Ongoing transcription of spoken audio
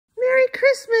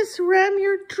Christmas, Rem.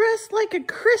 You're dressed like a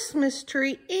Christmas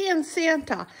tree and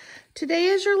Santa. Today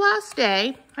is your last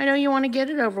day. I know you want to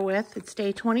get it over with. It's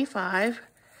day 25.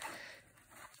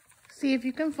 See if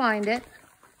you can find it.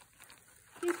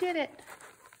 You did it.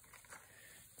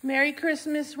 Merry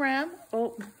Christmas, Rem.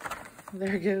 Oh,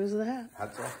 there goes that.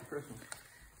 Hats off to Christmas.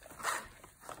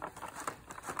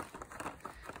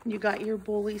 You got your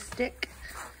bully stick.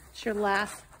 It's your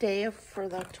last day for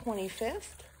the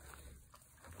 25th.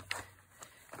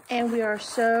 And we are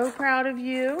so proud of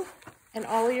you and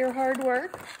all of your hard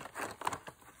work.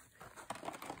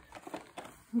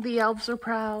 The elves are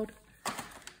proud.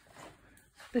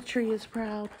 The tree is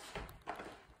proud.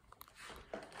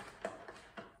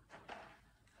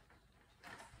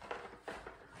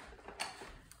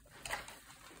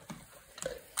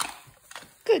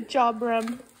 Good job,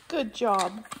 Rem. Good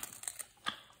job.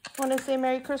 Want to say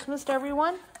Merry Christmas to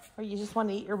everyone? Or you just want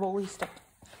to eat your bully stick?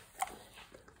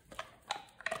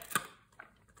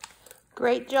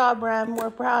 Great job, Rem.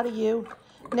 We're proud of you.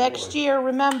 Next year,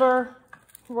 remember,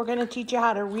 we're going to teach you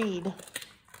how to read.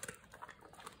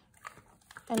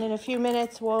 And in a few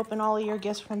minutes, we'll open all of your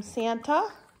gifts from Santa.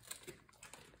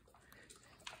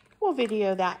 We'll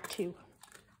video that too.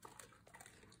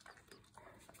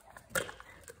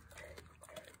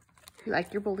 You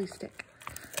like your bully stick?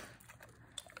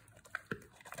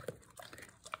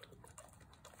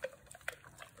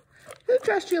 Who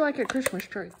dressed you like a Christmas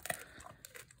tree?